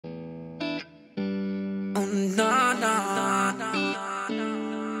Oh no, no.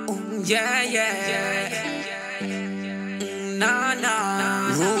 Oh yeah, yeah. No, no.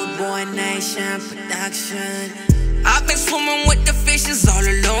 Rudeboy Nation production. I've been swimming with the fishes all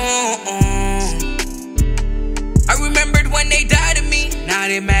alone. I remembered when they died to me. Now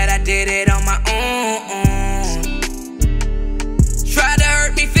they mad I did it on my own. Try to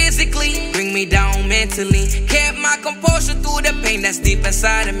hurt me physically, bring me down mentally. Kept my composure through the pain that's deep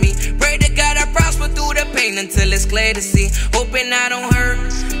inside of me. Pray to God I prosper through the pain until it's clear to see. Hoping I don't hurt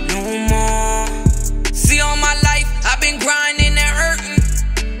no more. See, all my life I've been grinding and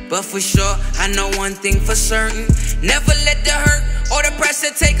hurting, but for sure I know one thing for certain: never let the hurt or the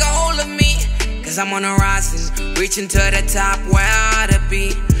pressure take a hold of me. Cause I'm on a rise and reaching to the top where I ought to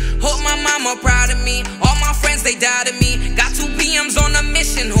be. Hope my mama proud of me. All my friends, they died of me. Got 2 PMs on a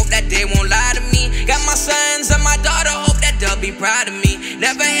mission, hope that they won't lie to me. Got my sons and my daughter, hope that they'll be proud of me.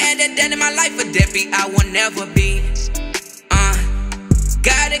 Never had a dad in my life, a deadbeat I will never be.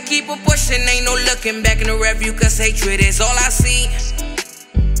 Gotta keep on pushing, ain't no looking back in the review, cause hatred is all I see.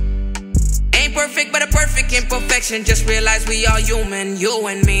 Ain't perfect, but a perfect imperfection. Just realize we all human, you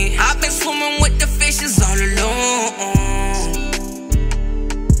and me. I've been swimming with the fishes all alone.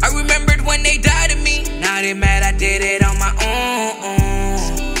 I remembered when they died to me. Now they mad I did it on my own.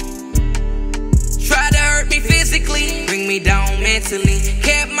 Try to hurt me physically, bring me down mentally.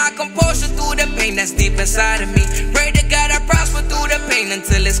 Kept my composure through the pain that's deep inside of me. Pray to God I prosper through the pain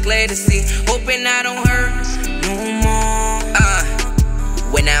until it's clear to see. Hoping I don't hurt no more.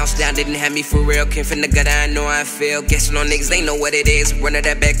 When I was down, didn't have me for real. Came from the gutter, I know how I feel. Guessing on niggas, they know what it is. Run of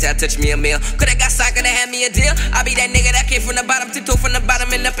that back till I touch me a meal. Coulda got signed, coulda had me a deal. I be that nigga that came from the bottom, tiptoe from the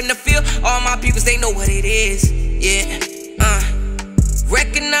bottom and up in the field. All my peoples, they know what it is. Yeah,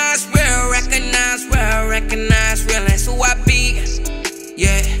 recognize real, recognize real, recognize real. That's who I be.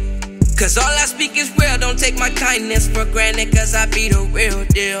 Yeah, cause all I speak is real. Don't take my kindness for granted, cause I be the real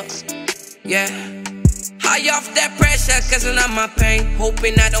deal. Yeah. High off that pressure, cause of my pain.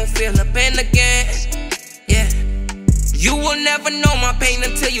 Hoping I don't feel the pain again. Yeah. You will never know my pain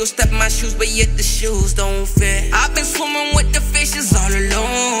until you step in my shoes, but yet the shoes don't fit. I've been swimming with the fishes all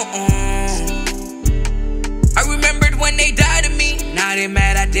alone. I remembered when they died to me. Now they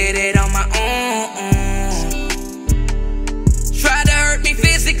mad I did it on my own. Try to hurt me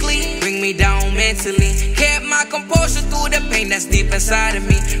physically, bring me down mentally. Kept my composure through the pain that's deep inside of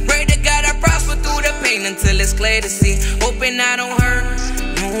me. Pray to God I prosper through the pain until it's clear to see. Hoping I don't hurt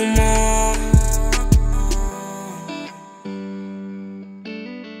no more.